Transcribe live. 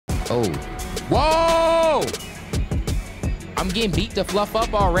Oh. Whoa! I'm getting beat to fluff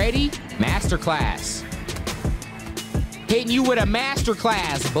up already? Masterclass. Hitting you with a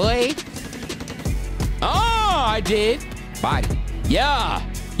masterclass, boy. Oh, I did. Body. Yeah.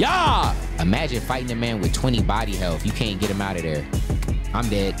 Yeah. Imagine fighting a man with 20 body health. You can't get him out of there. I'm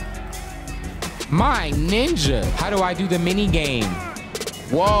dead. My ninja. How do I do the mini game?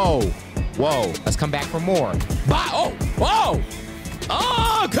 Whoa. Whoa. Let's come back for more. Oh. Whoa.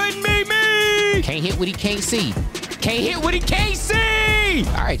 Oh, couldn't be me. Can't hit what he can't see. Can't hit what he can't see.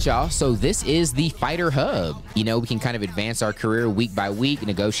 All right, y'all. So this is the Fighter Hub. You know, we can kind of advance our career week by week,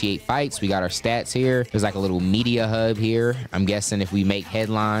 negotiate fights. We got our stats here. There's like a little media hub here. I'm guessing if we make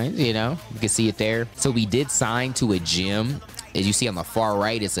headlines, you know, you can see it there. So we did sign to a gym. As you see on the far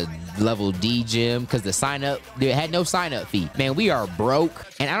right, it's a level D gym because the sign up, there had no sign up fee. Man, we are broke.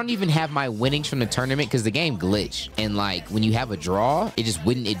 And I don't even have my winnings from the tournament because the game glitched. And like when you have a draw, it just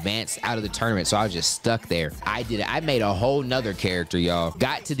wouldn't advance out of the tournament. So I was just stuck there. I did it. I made a whole nother character, y'all.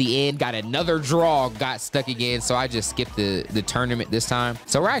 Got to the end, got another draw, got stuck again. So I just skipped the tournament this time.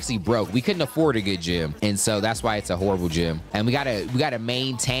 So we're actually broke. We couldn't afford a good gym. And so that's why it's a horrible gym. And we gotta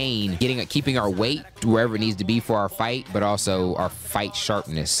maintain keeping our weight wherever it needs to be for our fight, but also our fight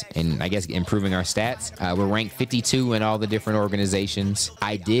sharpness and I guess improving our stats. We're ranked 52 in all the different organizations.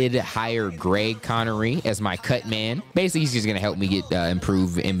 I did hire Greg Connery as my cut man. Basically, he's just gonna help me get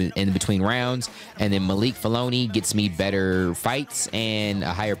improve in between rounds. And then Malik Filoni gets me better fights and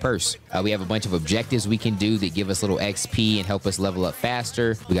a higher purse. We have a bunch of objectives we can do that give us little XP and help us level up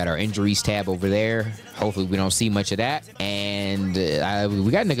faster. We got our injuries tab over there. Hopefully we don't see much of that. And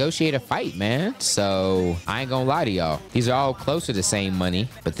we got to negotiate a fight, man. So I ain't gonna lie to y'all. These are all close to the same money,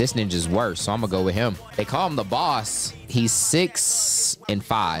 but this ninja's worse, so I'm gonna go with him. They call him the boss. He's 6 and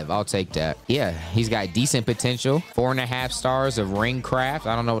 5. I'll take that. Yeah, he's got decent potential. 4.5 stars of ring craft.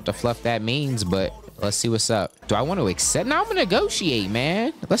 I don't know what the fluff that means, but let's see what's up. Do I want to accept? No, I'm gonna negotiate,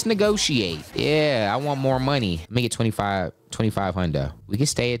 man. Let's negotiate. Yeah, I want more money. Let me get 2500. We can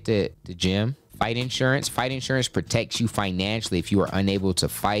stay at the gym. Fight insurance. Fight insurance protects you financially if you are unable to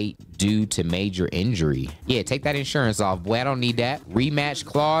fight due to major injury. Yeah, take that insurance off. Boy, I don't need that. Rematch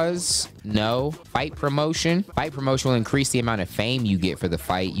clause. No. Fight promotion. Fight promotion will increase the amount of fame you get for the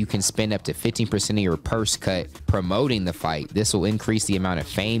fight. You can spend up to 15% of your purse cut promoting the fight. This will increase the amount of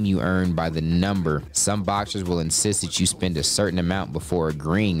fame you earn by the number. Some boxers will insist that you spend a certain amount before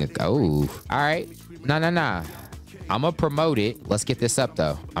agreeing. Oh, all right. Nah. I'm gonna promote it. Let's get this up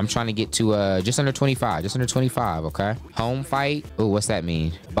though. I'm trying to get to just under 25, okay? Home fight. Oh, what's that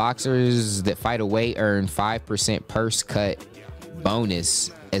mean? Boxers that fight away earn 5% purse cut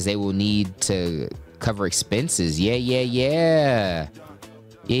bonus as they will need to cover expenses. Yeah.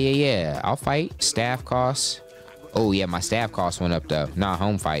 I'll fight. Staff costs. Oh yeah, my staff costs went up though. Nah,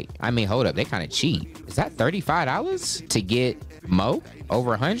 home fight. I mean, hold up, they kind of cheap. Is that $35 to get Mo? Over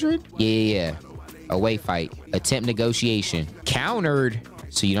 100? Yeah. Away fight. Attempt negotiation. Countered.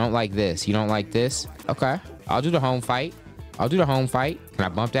 So you don't like this. You don't like this? Okay. I'll do the home fight. Can I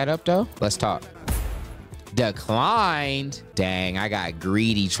bump that up though? Let's talk. Declined. Dang, I got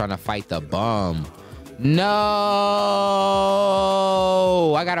greedy trying to fight the bum. No.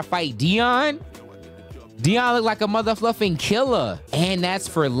 I gotta fight Dion? Dion look like a motherfucking killer. And that's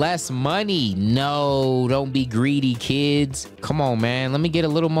for less money. No, don't be greedy, kids. Come on, man. Let me get a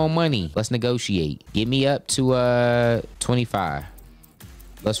little more money. Let's negotiate. Get me up to 25.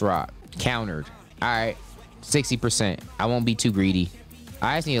 Let's rock. Countered. All right. 60%. I won't be too greedy.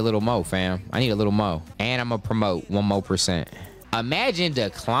 I just need a little more, fam. I need a little more. And I'm gonna promote 1 more %. Imagine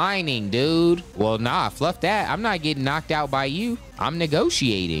declining, dude. Well, nah, fluff that. I'm not getting knocked out by you. I'm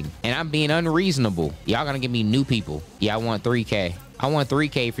negotiating and I'm being unreasonable. Y'all gonna give me new people. Yeah, I want 3K. I want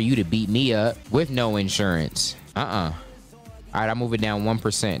 3K for you to beat me up with no insurance. All right, I'll move it down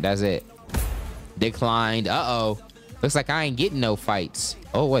 1%. That's it. Declined. Looks like I ain't getting no fights.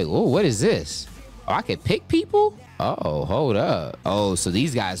 Oh, wait. Oh, what is this? Oh, I could pick people? Oh, hold up. Oh, so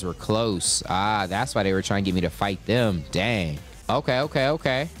these guys were close. That's why they were trying to get me to fight them. Dang. Okay.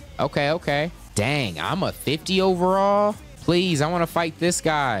 Dang, I'm a 50 overall. Please, I want to fight this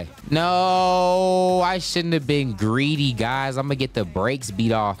guy. No, I shouldn't have been greedy, guys. I'm gonna get the brakes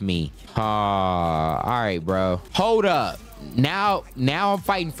beat off me. All right, bro. Hold up. Now I'm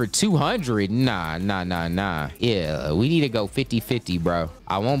fighting for 200. Nah. Yeah, we need to go 50-50, bro.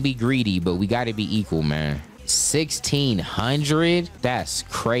 I won't be greedy, but we got to be equal, man. 1,600? That's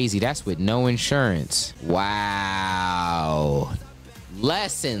crazy. That's with no insurance. Wow.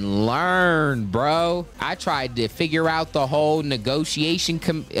 Lesson learned, bro. I tried to figure out the whole negotiation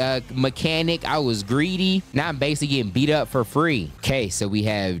mechanic. I was greedy. Now I'm basically getting beat up for free. Okay, so we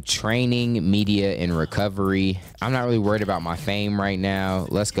have training, media, and recovery. I'm not really worried about my fame right now.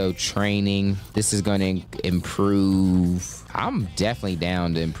 Let's go training. This is going to improve. I'm definitely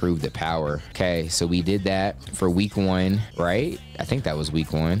down to improve the power. Okay, so we did that for week 1, right? I think that was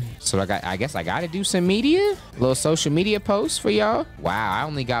week 1. So I guess I got to do some media, a little social media posts for y'all. Wow, I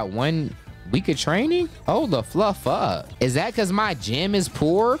only got 1 week of training. Hold the fluff up. Is that because my gym is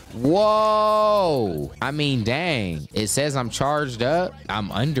poor? Whoa. I mean, dang. It says I'm charged up. I'm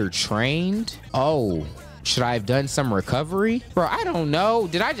undertrained. Oh. Should I have done some recovery? Bro, I don't know.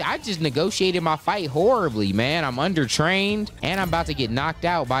 I just negotiated my fight horribly, man. I'm undertrained and I'm about to get knocked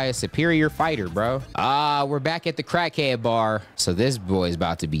out by a superior fighter, bro. We're back at the crackhead bar. So this boy's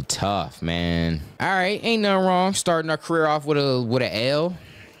about to be tough, man. All right, ain't nothing wrong starting our career off with a L.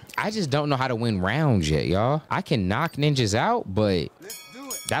 I just don't know how to win rounds yet, y'all. I can knock ninjas out, but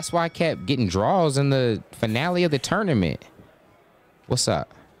that's why I kept getting draws in the finale of the tournament. What's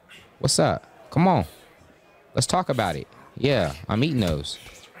up? What's up? Come on. Let's talk about it. Yeah, I'm eating those.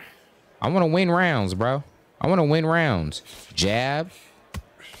 I want to win rounds, bro. I want to win rounds. Jab.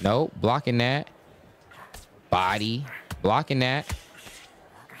 Nope, blocking that. Body. Blocking that.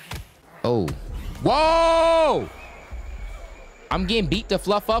 Oh. Whoa! I'm getting beat the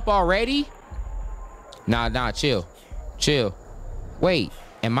fluff up already? Nah, chill. Chill. Wait,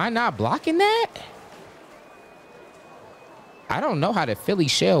 am I not blocking that? I don't know how the Philly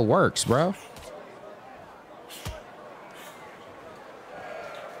shell works, bro.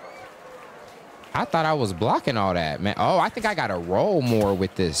 I thought I was blocking all that, man. Oh, I think I gotta roll more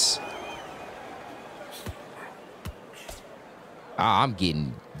with this. I'm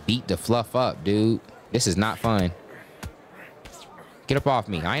getting beat the fluff up, dude. This is not fun. Get up off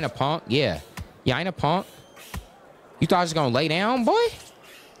me. I ain't a punk. Yeah, I ain't a punk. You thought I was gonna lay down, boy?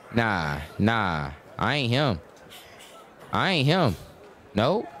 Nah. I ain't him.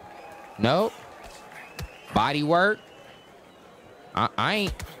 Nope. Body work. I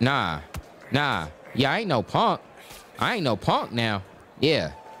ain't. Nah. Yeah, I ain't no punk. I ain't no punk now.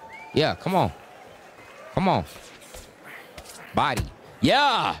 Yeah, come on. Body.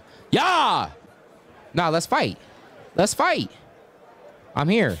 Yeah. Nah, let's fight. I'm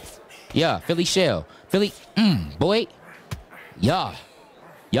here. Yeah, Philly shell. Philly, boy. Yeah.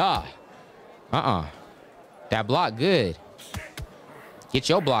 That block good. Get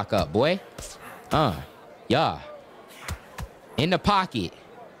your block up, boy. Yeah. In the pocket.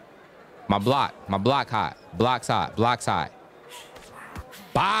 My block hot. Block's hot.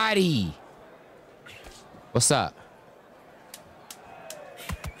 Body. What's up?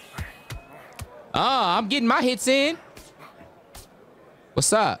 I'm getting my hits in.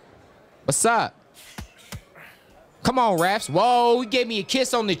 What's up? Come on, refs. Whoa, he gave me a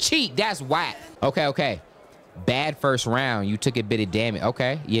kiss on the cheek. That's whack. Okay. Bad first round. You took a bit of damage.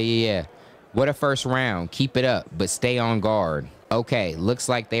 Okay. Yeah. What a first round. Keep it up, but stay on guard. Okay, looks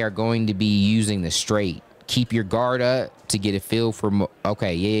like they are going to be using the straight. Keep your guard up to get a feel for...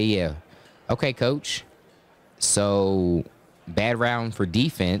 Okay, yeah. Okay, coach. So, bad round for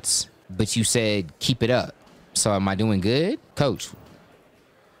defense, but you said keep it up. So, am I doing good? Coach,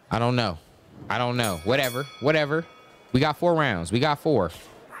 I don't know. Whatever. We got 4 rounds. We got 4.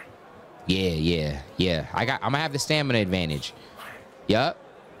 Yeah. I'm going to have the stamina advantage. Yup.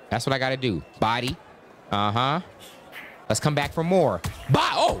 That's what I got to do. Body. Let's come back for more.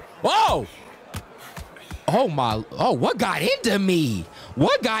 Oh, what got into me?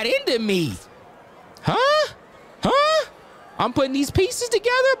 Huh? I'm putting these pieces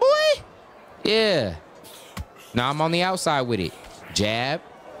together, boy. Yeah. Now I'm on the outside with it. Jab.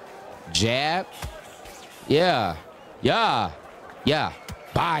 Yeah.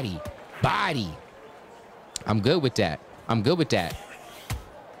 Body. I'm good with that.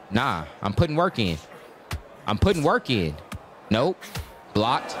 Nah, I'm putting work in. Nope.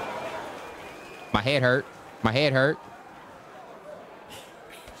 Blocked. My head hurt.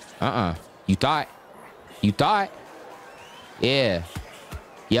 You thought. Yeah.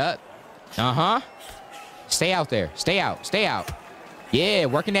 Yup. Stay out there. Stay out. Yeah,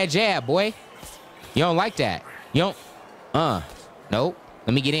 working that jab, boy. You don't like that. You don't. Nope.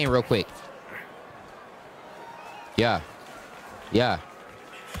 Let me get in real quick. Yeah.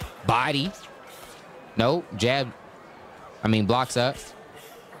 Body. Nope. Jab. Blocks up.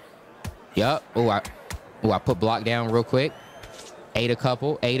 Yup. I put block down real quick. Ate a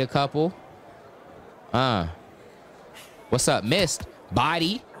couple. What's up? Missed.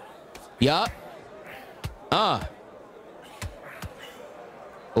 Body. Yup.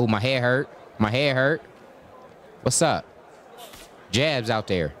 Oh, my head hurt. My head hurt. What's up? Jabs out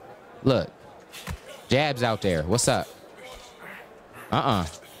there. Look. Jabs out there. What's up?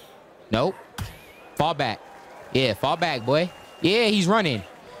 Nope. Fall back. Yeah, fall back, boy. Yeah, he's running.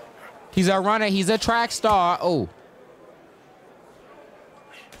 He's a runner. He's a track star. Oh.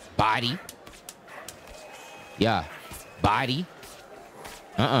 Body. Yeah. Body.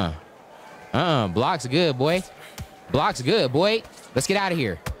 Block's good, boy. Block's good, boy. Let's get out of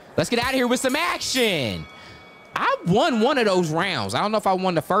here. Let's get out of here with some action. I won one of those rounds. I don't know if I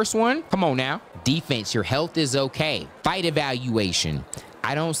won the first one. Come on now. Defense, your health is okay. Fight evaluation.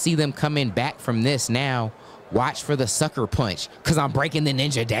 I don't see them coming back from this now. Watch for the sucker punch, because I'm breaking the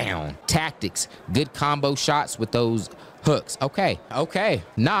ninja down. Tactics, good combo shots with those hooks. Okay, okay.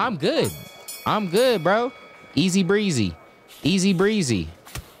 Nah, I'm good. I'm good, bro. Easy breezy. Easy breezy.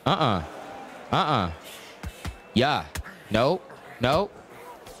 Yeah. Nope. Nope.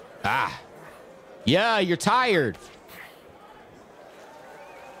 Ah. Yeah, you're tired.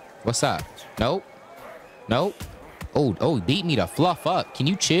 What's up? Nope. Nope. Oh, beat me to fluff up. Can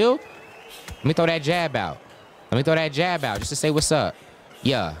you chill? Let me throw that jab out. Let me throw that jab out just to say what's up.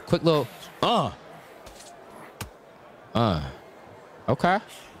 Yeah, quick little, Okay.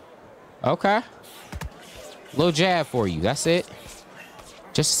 Okay. Little jab for you, that's it.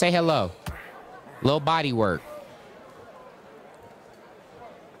 Just to say hello. Little body work.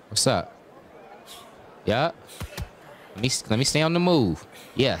 What's up? Yeah. Let me stay on the move.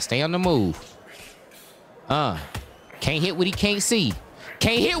 Yeah, stay on the move. Can't hit what he can't see.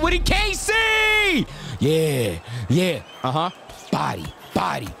 Can't hit what he can't see! Yeah, yeah, Body,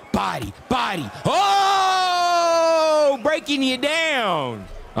 body, body, body. Oh! Breaking you down.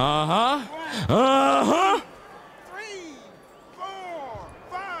 3, 4,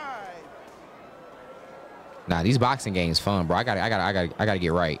 5. Nah, these boxing games fun, bro. I gotta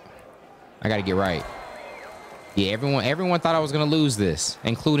get right. I gotta get right. Yeah, everyone thought I was gonna lose this,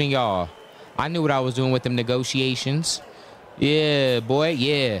 including y'all. I knew what I was doing with them negotiations. Yeah, boy,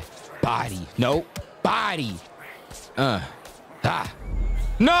 yeah. Body. Nope. Body.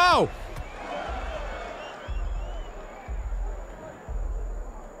 No!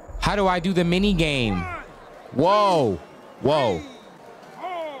 How do I do the mini game? Whoa. Whoa. 3,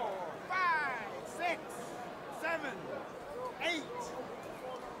 4, 5, 6, 7, 8.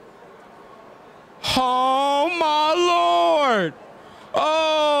 Oh, my Lord.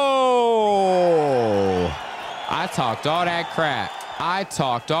 Oh. I talked all that crap. I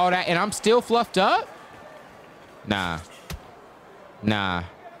talked all that, and I'm still fluffed up? Nah. Nah.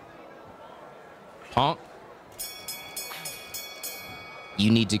 Punk. You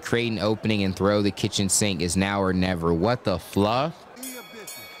need to create an opening and throw the kitchen sink is now or never. What the fluff?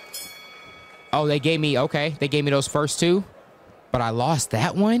 Oh, they gave me, okay. They gave me those first two, but I lost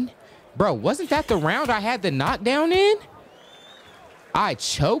that one? Bro, wasn't that the round I had the knockdown in? I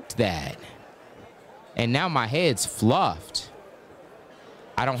choked that. And now my head's fluffed.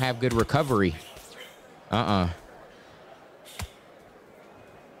 I don't have good recovery. I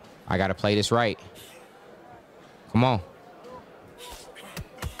gotta play this right. Come on.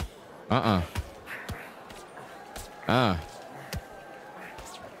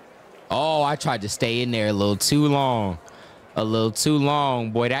 Oh, I tried to stay in there a little too long. A little too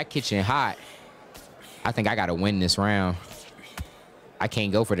long. Boy, that kitchen hot. I think I gotta win this round. I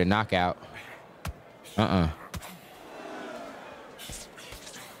can't go for the knockout.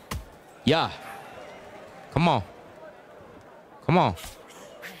 Yeah. Come on. Come on.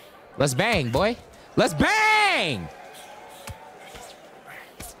 Let's bang, boy. Let's bang!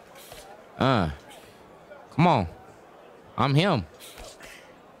 Come on. I'm him.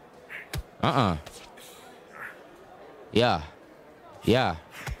 Yeah. Yeah.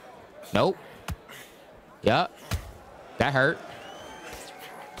 Nope. Yup. That hurt.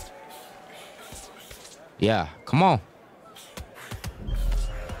 Yeah. Come on.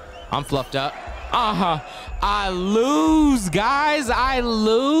 I'm fluffed up. I lose, guys. I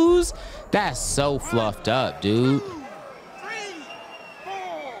lose. That's so fluffed up, dude. 2, 3, 4,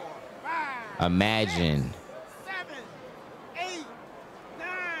 5. Imagine. 7, 8, 9,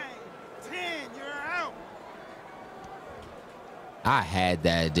 10. You're out. I had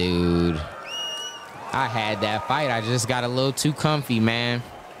that, dude. I had that fight. I just got a little too comfy, man.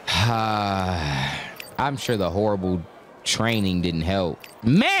 I'm sure the horrible training didn't help.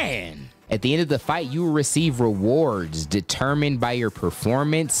 Man! At the end of the fight, you will receive rewards determined by your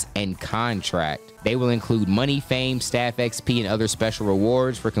performance and contract. They will include money, fame, staff XP, and other special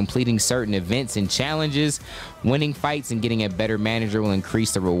rewards for completing certain events and challenges. Winning fights and getting a better manager will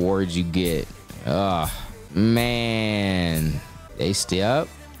increase the rewards you get. Ugh, man. They stay up.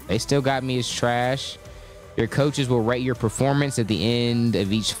 They still got me as trash. Your coaches will rate your performance at the end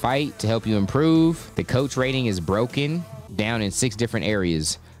of each fight to help you improve. The coach rating is broken down in 6 different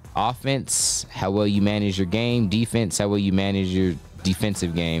areas. Offense, how well you manage your game. Defense, how well you manage your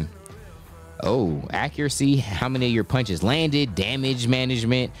defensive game. Oh, accuracy, how many of your punches landed. Damage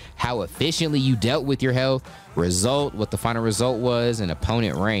management, how efficiently you dealt with your health. Result, what the final result was. And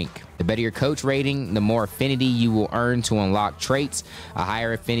opponent rank. The better your coach rating, the more affinity you will earn to unlock traits. A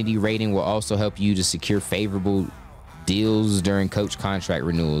higher affinity rating will also help you to secure favorable deals during coach contract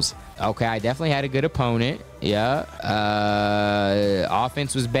renewals. Okay, I definitely had a good opponent. Yeah.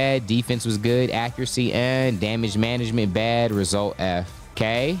 Offense was bad. Defense was good. Accuracy and damage management bad. Result F.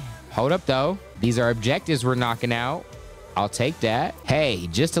 Okay. Hold up, though. These are objectives we're knocking out. I'll take that. Hey,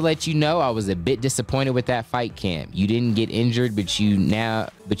 just to let you know, I was a bit disappointed with that fight camp. You didn't get injured, but you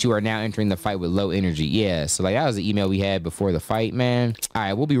are now entering the fight with low energy. Yeah, so like that was the email we had before the fight, man. All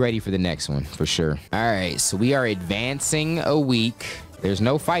right, we'll be ready for the next one for sure. All right, so we are advancing a week. There's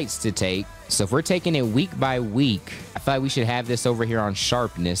no fights to take. So if we're taking it week by week, I feel like we should have this over here on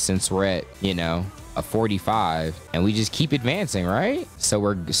sharpness since we're at, you know, a 45, and we just keep advancing, right? So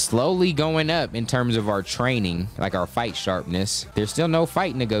we're slowly going up in terms of our training, like our fight sharpness. There's still no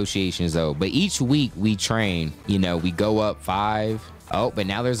fight negotiations though, but each week we train, you know, we go up 5. Oh, but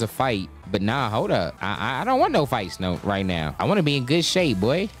now there's a fight. But nah, hold up. I don't want no fights right now. I want to be in good shape,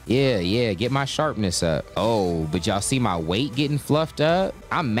 boy. Yeah, get my sharpness up. Oh, but y'all see my weight getting fluffed up?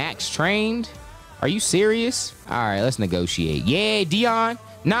 I'm max trained. Are you serious? All right, let's negotiate. Yeah, Dion.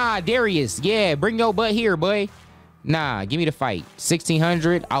 Nah, Darius. Yeah, bring your butt here, boy. Nah, give me the fight.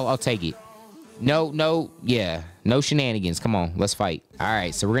 1,600. I'll take it. No. Yeah, no shenanigans. Come on, let's fight. All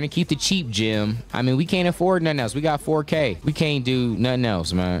right, so we're gonna keep the cheap gym. I mean, we can't afford nothing else. We got 4K. We can't do nothing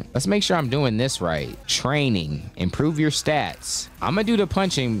else, man. Let's make sure I'm doing this right. Training. Improve your stats. I'm gonna do the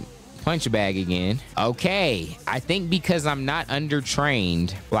punch bag again. Okay, I think because I'm not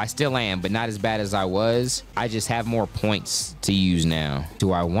undertrained, well, I still am, but not as bad as I was. I just have more points to use now.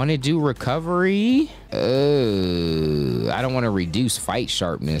 Do I want to do recovery? I don't want to reduce fight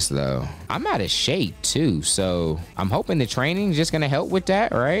sharpness though. I'm out of shape too, so I'm hoping the training's just gonna help with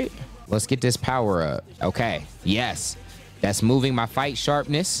that, right? Let's get this power up. Okay, yes, that's moving my fight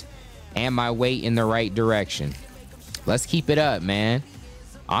sharpness and my weight in the right direction. Let's keep it up, man.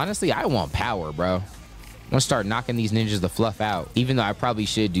 Honestly, I want power, bro. I'm gonna start knocking these ninjas the fluff out. Even though I probably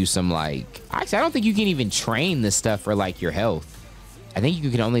should do some like... Actually, I don't think you can even train this stuff for like your health. I think you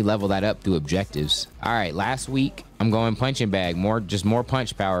can only level that up through objectives. All right, last week, I'm going punching bag. Just more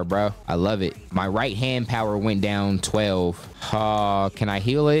punch power, bro. I love it. My right hand power went down 12. Can I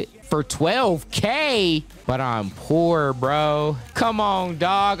heal it? For 12K? But I'm poor, bro. Come on,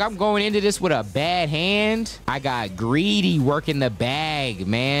 dog. I'm going into this with a bad hand. I got greedy working the bag,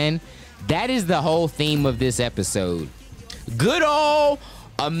 man. That is the whole theme of this episode. Good old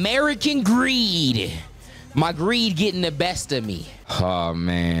American greed. My greed getting the best of me. Oh,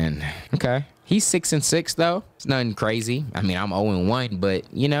 man. Okay. He's 6-6, though. It's nothing crazy. I mean, I'm 0-1, but,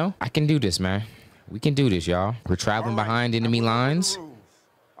 you know, I can do this, man. We can do this, y'all. We're traveling behind enemy lines.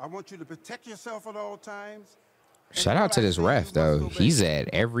 I want you to protect yourself at all times. Shout out to this ref, though. He's at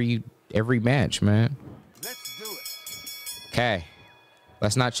every match, man. Let's do it. Okay.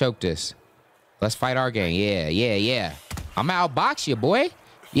 Let's not choke this. Let's fight our game. Yeah. I'm gonna outbox you, boy.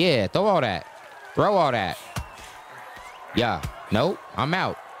 Yeah, throw all that. Throw all that. Yeah. Nope. I'm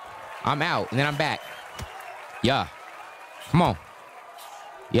out. And then I'm back. Yeah. Come on.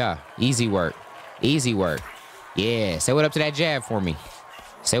 Yeah. Easy work. Yeah. Say what up to that jab for me.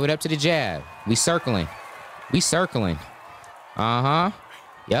 Say what up to the jab. We circling. Uh-huh.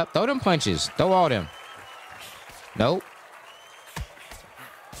 Yep. Throw them punches. Throw all them. Nope.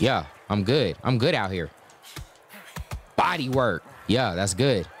 Yeah. I'm good out here. Body work. Yeah, that's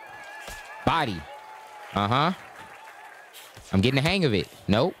good. Body. Uh-huh. I'm getting the hang of it.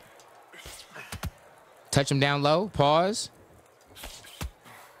 Nope. Touch him down low. Pause.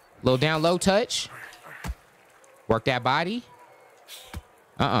 Little down low touch. Work that body.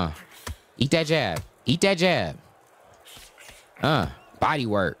 Eat that jab. Body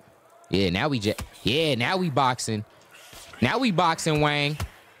work. Yeah, now we boxing. Wang.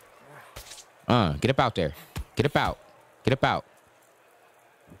 Get up out there. Get up out.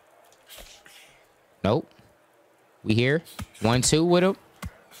 Nope. We here. 1-2 with him.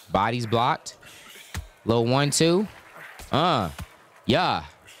 Body's blocked. Little 1-2. Yeah.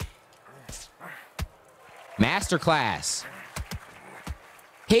 Masterclass.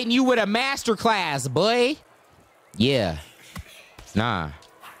 Hitting you with a masterclass, boy. Yeah. Nah.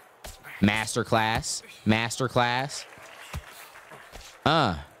 Masterclass.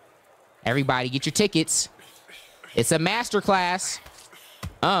 Everybody get your tickets. It's a master class.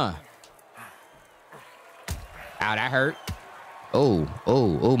 Ow, that hurt.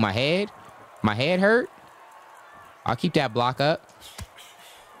 Oh, my head. My head hurt. I'll keep that block up.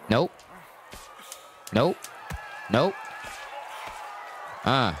 Nope. Nope. Nope.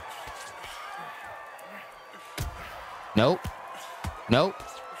 Nope. Nope.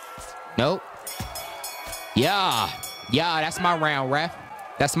 Nope. Yeah, that's my round, ref.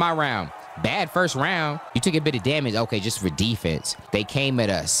 That's my round. Bad first round. You took a bit of damage. Okay, just for defense. They came at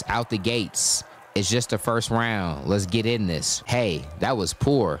us out the gates. It's just the first round. Let's get in this. Hey, that was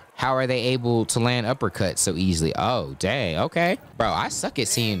poor. How are they able to land uppercuts so easily? Oh, dang. Okay. Bro, I suck at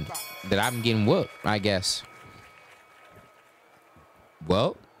seeing that I'm getting whooped, I guess.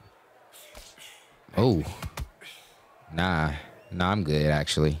 Well. Oh. Nah, I'm good,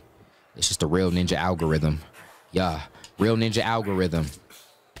 actually. It's just a real ninja algorithm. Yeah, real ninja algorithm.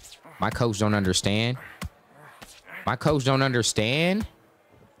 My coach don't understand. My coach don't understand.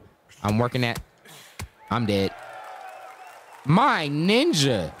 I'm working at... I'm dead. My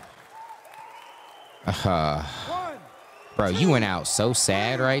ninja. Bro, you went out so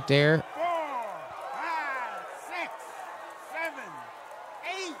sad right there. 4, 5, 6, 7,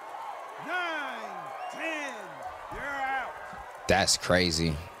 8, 9, 10. You're out. That's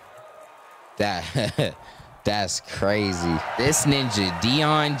crazy. That's crazy. This ninja,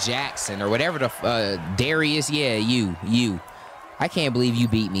 Dion Jackson, or whatever the Darius, yeah, you. I can't believe you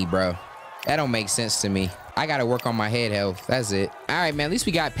beat me, bro. That don't make sense to me. I gotta work on my head health. That's it. All right, man. At least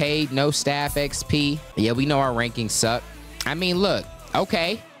we got paid. No staff XP. Yeah, we know our rankings suck. I mean, look.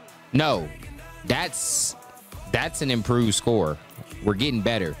 Okay. No, that's an improved score. We're getting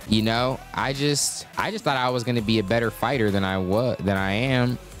better. You know, I just thought I was gonna be a better fighter than I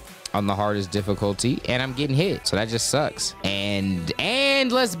am on the hardest difficulty, and I'm getting hit, so that just sucks.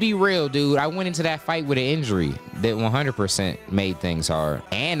 And let's be real, dude. I went into that fight with an injury that 100% made things hard,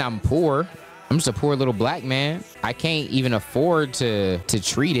 and I'm poor. I'm just a poor little black man. I can't even afford to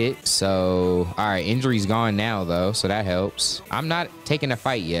treat it. So, all right, injury's gone now though, so that helps. I'm not taking a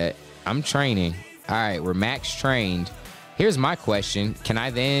fight yet. I'm training. All right, we're max trained. Here's my question. Can I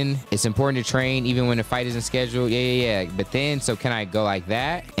then, it's important to train even when the fight isn't scheduled? Yeah. But then, so can I go like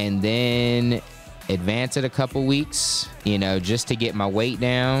that and then advance it a couple weeks, you know, just to get my weight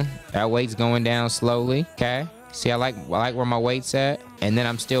down? That weight's going down slowly, okay? See, I like where my weight's at. And then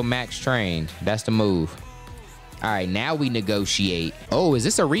I'm still max trained. That's the move. All right, now we negotiate. Oh, is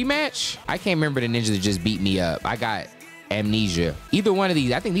this a rematch? I can't remember the ninja that just beat me up. I got amnesia. Either one of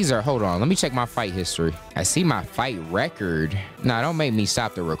these, I think these are, hold on, let me check my fight history. I see my fight record. Nah, don't make me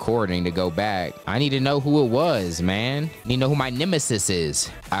stop the recording to go back. I need to know who it was, man. I need to know who my nemesis is.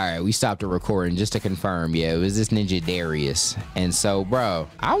 All right, we stopped the recording just to confirm. Yeah, it was this ninja Darius. And so, bro,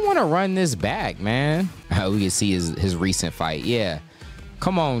 I want to run this back, man. We can see his recent fight. Yeah.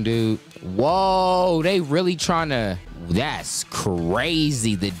 Come on, dude. Whoa, they really trying to... That's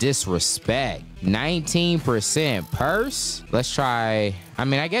crazy, the disrespect. 19% purse? Let's try... I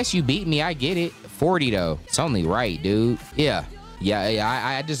mean, I guess you beat me. I get it. 40, though. It's only right, dude. Yeah.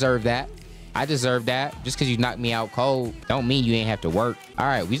 I deserve that. I deserve that. Just because you knocked me out cold don't mean you ain't have to work. All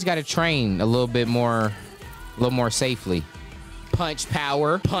right, we just got to train a little bit more... A little more safely. Punch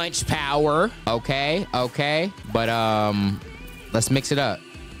power. Punch power. Okay. But, let's mix it up.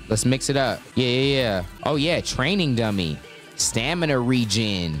 Let's mix it up. Yeah. Oh, yeah. Training dummy. Stamina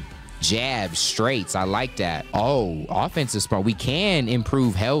regen. Jabs, straights. I like that. Oh, offensive smart. We can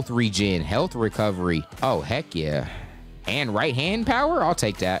improve health regen, health recovery. Oh, heck yeah. And right hand power? I'll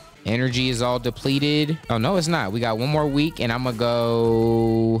take that. Energy is all depleted. Oh, no, it's not. We got one more week, and I'm going to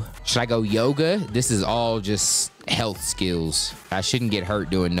go... Should I go yoga? This is all just health skills. I shouldn't get hurt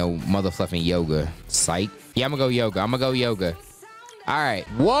doing no motherfucking yoga. Psych. Yeah, I'm going to go yoga. All right.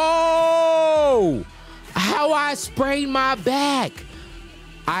 Whoa! How I sprained my back.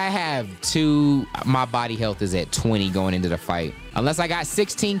 I have my body health is at 20 going into the fight. Unless I got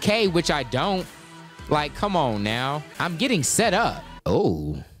 16K, which I don't. Like, come on now. I'm getting set up.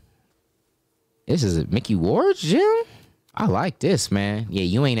 Oh. This is Mickey Ward's gym? I like this, man. Yeah,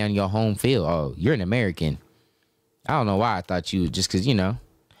 you ain't on your home field. Oh, you're an American. I don't know why I thought you, just because, you know.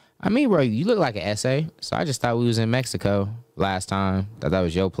 I mean, bro, you look like an essay. So I just thought we was in Mexico last time. Thought that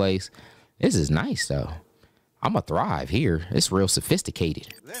was your place. This is nice, though. I'm going to thrive here. It's real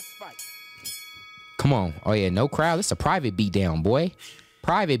sophisticated. Let's fight. Come on. Oh, yeah, no crowd. It's a private beatdown, boy.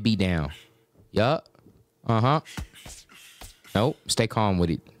 Private beatdown. Yup. Uh-huh. Nope. Stay calm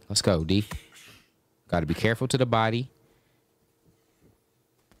with it. Let's go, D. Got to be careful to the body.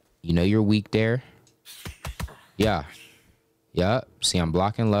 You know you're weak there. Yeah. Yup. See, I'm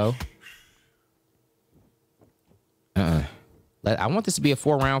blocking low. I want this to be a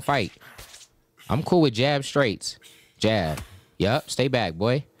 4-round fight. I'm cool with jab straights. Jab. Yup. Stay back,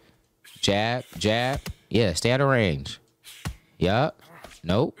 boy. Jab. Jab. Yeah, stay out of range. Yup.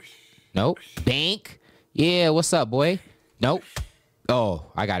 Nope. Nope. Bank. Yeah, what's up, boy? Nope. Oh,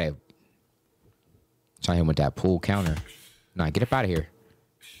 I got it. Try him with that pull counter. Nah, get up out of here.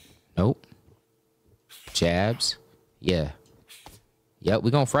 Nope. Jabs. Yeah. Yep,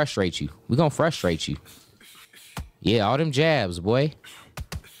 we gonna frustrate you. We gonna frustrate you. Yeah, all them jabs, boy.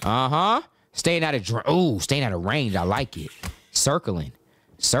 Uh-huh. Staying out of range. I like it. Circling.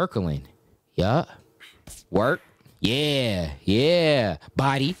 Circling. Yup. Work. Yeah. Yeah.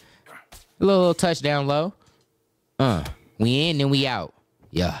 Body. A little touchdown low. We in, then we out.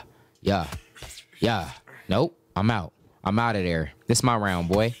 Yeah. Yeah. Yeah. Nope. I'm out. I'm out of there. This my round,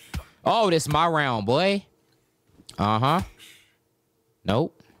 boy. Oh, this my round, boy. Uh-huh.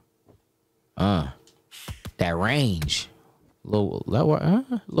 Nope. That range. Little lower,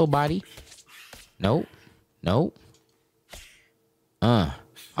 little body. Nope. Nope. I'm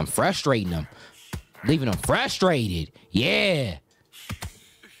frustrating them. Leaving them frustrated. Yeah.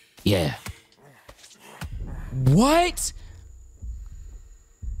 Yeah. What?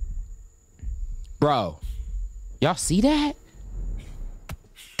 Bro. Y'all see that?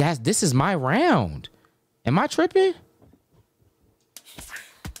 This is my round. Am I tripping?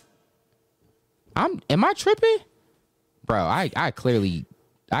 Am I tripping? Bro, I clearly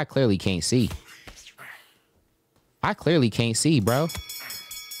can't see. I clearly can't see, bro.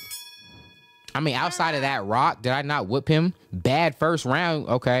 I mean, outside of that rock, did I not whip him? Bad first round.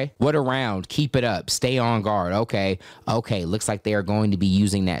 Okay. What a round. Keep it up. Stay on guard. Okay. Okay. Looks like they are going to be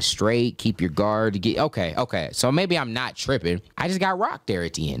using that straight. Keep your guard to get. Okay. Okay. So maybe I'm not tripping. I just got rocked there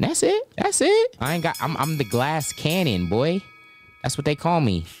at the end. That's it. That's it. I'm the glass cannon, boy. That's what they call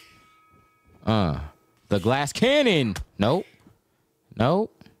me. The glass cannon. Nope.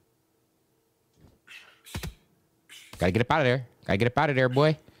 Nope. Gotta get up out of there. Gotta get up out of there,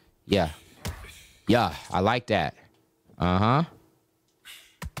 boy. Yeah. Yeah, I like that. Uh-huh.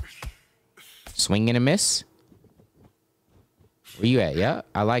 Swing and a miss. Where you at? Yeah,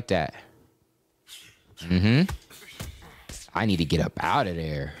 I like that. Mm-hmm. I need to get up out of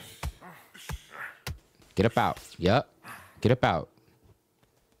there. Get up out. Yep. Get up out.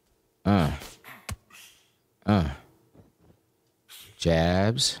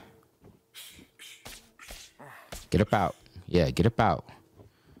 Jabs. Get up out. Yeah, get up out.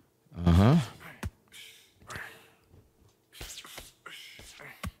 Uh-huh.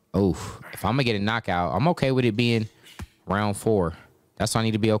 Oh, if I'm gonna get a knockout, I'm okay with it being round 4. That's what I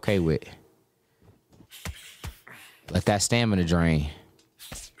need to be okay with. Let that stamina drain.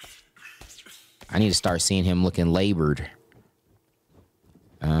 I need to start seeing him looking labored.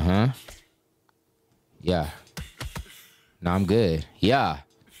 Uh-huh. Yeah. No, I'm good. Yeah.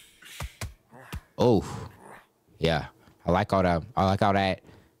 Oh. Yeah. I like all that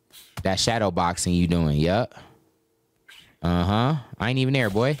shadow boxing you doing. Yup. Uh-huh. I ain't even there,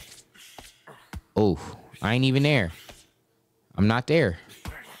 boy. Oh, I ain't even there. I'm not there.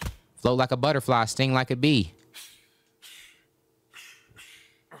 Float like a butterfly, sting like a bee.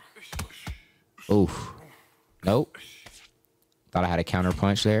 Oh. Nope. Thought I had a counter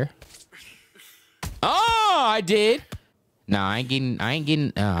punch there. Oh, I did. Nah, I ain't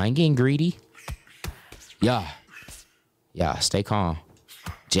getting greedy. Yeah. Yeah, stay calm.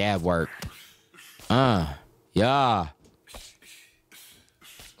 Jab work. Yeah.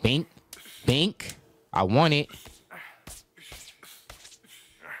 Bink. Bink. I want it.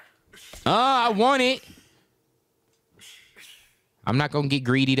 I want it. I'm not gonna get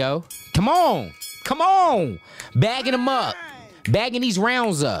greedy though. Come on. Come on. Bagging them up. Bagging these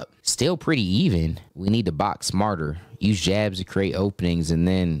rounds up. Still pretty even. We need to box smarter. Use jabs to create openings and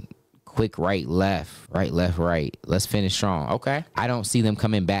then quick right, left. Right, left, right. Let's finish strong. Okay. I don't see them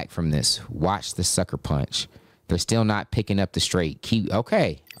coming back from this. Watch the sucker punch. They're still not picking up the straight. Keep.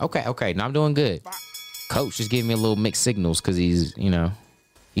 Okay. Okay. Okay. Now I'm doing good. Coach just giving me a little mixed signals because he's, you know,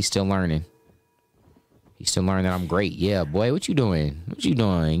 he's still learning. He's still learning that I'm great. Yeah, boy. What you doing? What you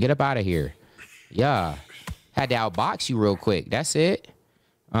doing? Get up out of here. Yeah. Had to outbox you real quick. That's it.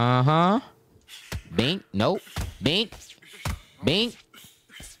 Uh-huh. Bink. Nope. Bink. Bink.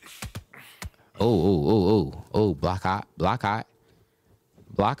 Oh. Block hot. Block hot.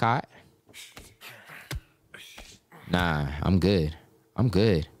 Block hot. Nah, I'm good. I'm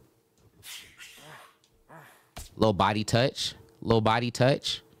good. Little body touch. Little body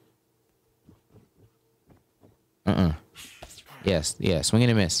touch. Yes, yeah. Swing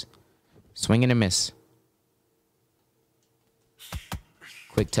and a miss. Swing and a miss.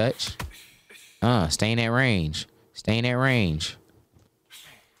 Quick touch. Stay in that range. Stay in that range.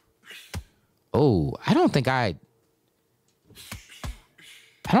 Oh, I don't think I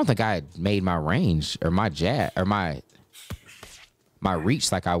made my range or my jab or my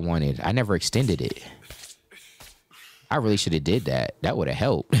reach like I wanted. I never extended it. I really should have did that. That would have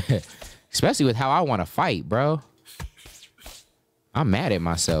helped. Especially with how I want to fight, bro. I'm mad at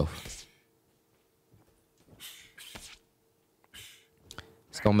myself.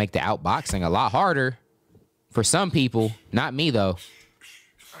 It's going to make the outboxing a lot harder for some people. Not me, though.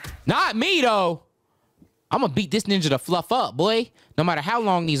 Not me, though. I'm going to beat this ninja to fluff up, boy. No matter how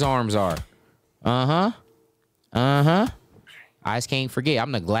long these arms are. Uh-huh. Uh-huh. I just can't forget.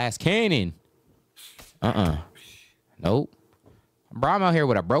 I'm the glass cannon. Nope. Bro, I'm out here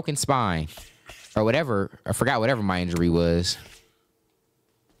with a broken spine. Or whatever. I forgot whatever my injury was.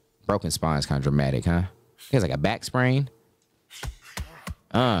 Broken spine is kind of dramatic, huh? It's like a back sprain.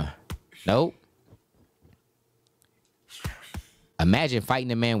 Nope. Imagine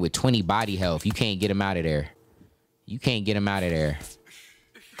fighting a man with 20 body health. You can't get him out of there. You can't get him out of there.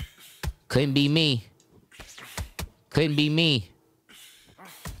 Couldn't be me. Couldn't be me.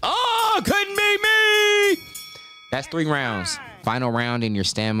 Oh, couldn't be me. That's 3 rounds. Final round and your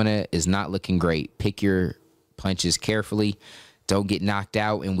stamina is not looking great. Pick your punches carefully. Don't get knocked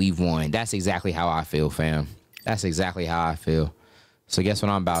out and we've won. That's exactly how I feel, fam. That's exactly how I feel. So guess what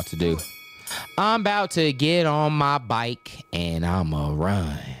I'm about to do? I'm about to get on my bike and I'ma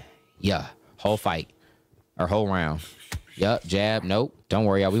run. Yeah, whole fight. Or whole round. Yup, jab, nope. Don't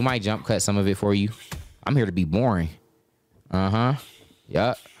worry, y'all. We might jump cut some of it for you. I'm here to be boring. Uh-huh.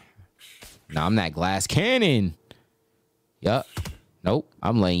 Yup. No, I'm that glass cannon. Yup. Nope.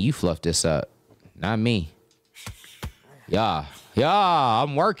 I'm letting you fluff this up. Not me. Yeah. Yeah,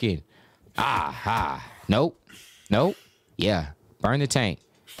 I'm working. Ah. Nope. Nope. Yeah. Burn the tank.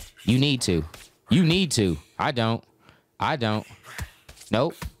 You need to. You need to. I don't. I don't.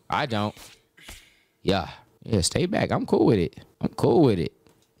 Nope. I don't. Yeah. Yeah, stay back. I'm cool with it. I'm cool with it.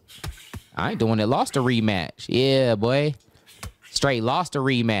 I ain't the one that lost a rematch. Yeah, boy. Straight lost a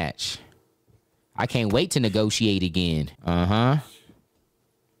rematch. I can't wait to negotiate again. Uh-huh.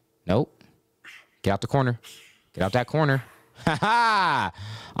 Nope. Get out the corner. Get out that corner. Ha-ha!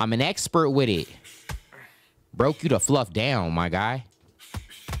 I'm an expert with it. Broke you to fluff down, my guy.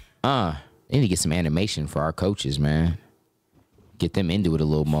 They need to get some animation for our coaches, man. Get them into it a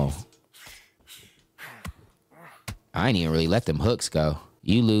little more. I ain't even really let them hooks go.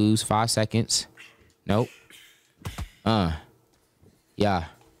 You lose 5 seconds. Nope. Yeah.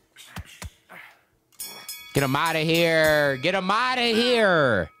 Get him out of here. Get him out of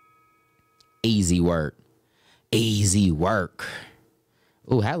here. Easy work. Easy work.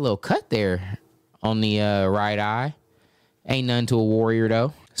 Ooh, had a little cut there on the right eye. Ain't nothing to a warrior,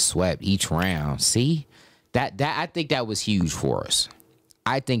 though. Swept each round. See? That I think that was huge for us.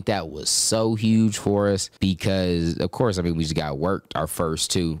 I think that was so huge for us because, of course, I mean, we just got worked our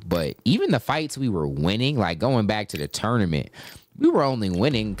first 2. But even the fights we were winning, like going back to the tournament, we were only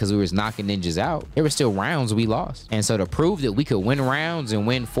winning because we was knocking ninjas out. There were still rounds we lost. And so to prove that we could win rounds and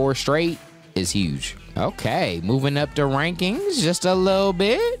win 4 straight is huge. Okay, moving up the rankings just a little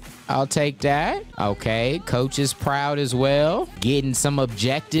bit. I'll take that. Okay, coach is proud as well. Getting some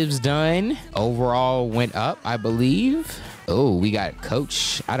objectives done. Overall went up, I believe. Oh, we got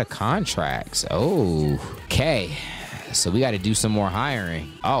coach out of contracts. Oh, okay. So we got to do some more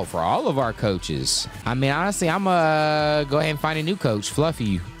hiring. Oh, for all of our coaches. I mean, honestly, I'm going to go ahead and find a new coach.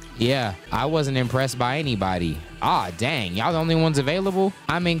 Fluffy. Yeah, I wasn't impressed by anybody. Ah, dang. Y'all the only ones available?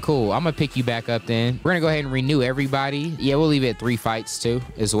 I mean, cool. I'm going to pick you back up then. We're going to go ahead and renew everybody. Yeah, we'll leave it at 3 fights too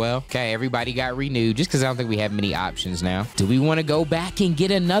as well. Okay, everybody got renewed just because I don't think we have many options now. Do we want to go back and get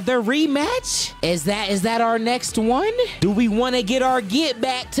another rematch? Is that our next one? Do we want to get our get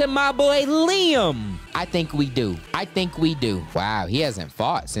back to my boy Liam? I think we do. I think we do. Wow, he hasn't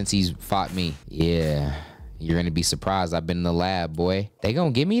fought since he's fought me. Yeah. You're going to be surprised. I've been in the lab, boy. They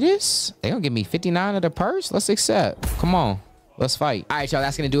going to give me this? They going to give me 59 of the purse? Let's accept. Come on. Let's fight. All right, y'all.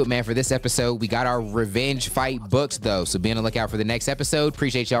 That's going to do it, man, for this episode. We got our revenge fight booked, though. So be on the lookout for the next episode.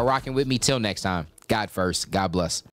 Appreciate y'all rocking with me. Till next time. God first. God bless.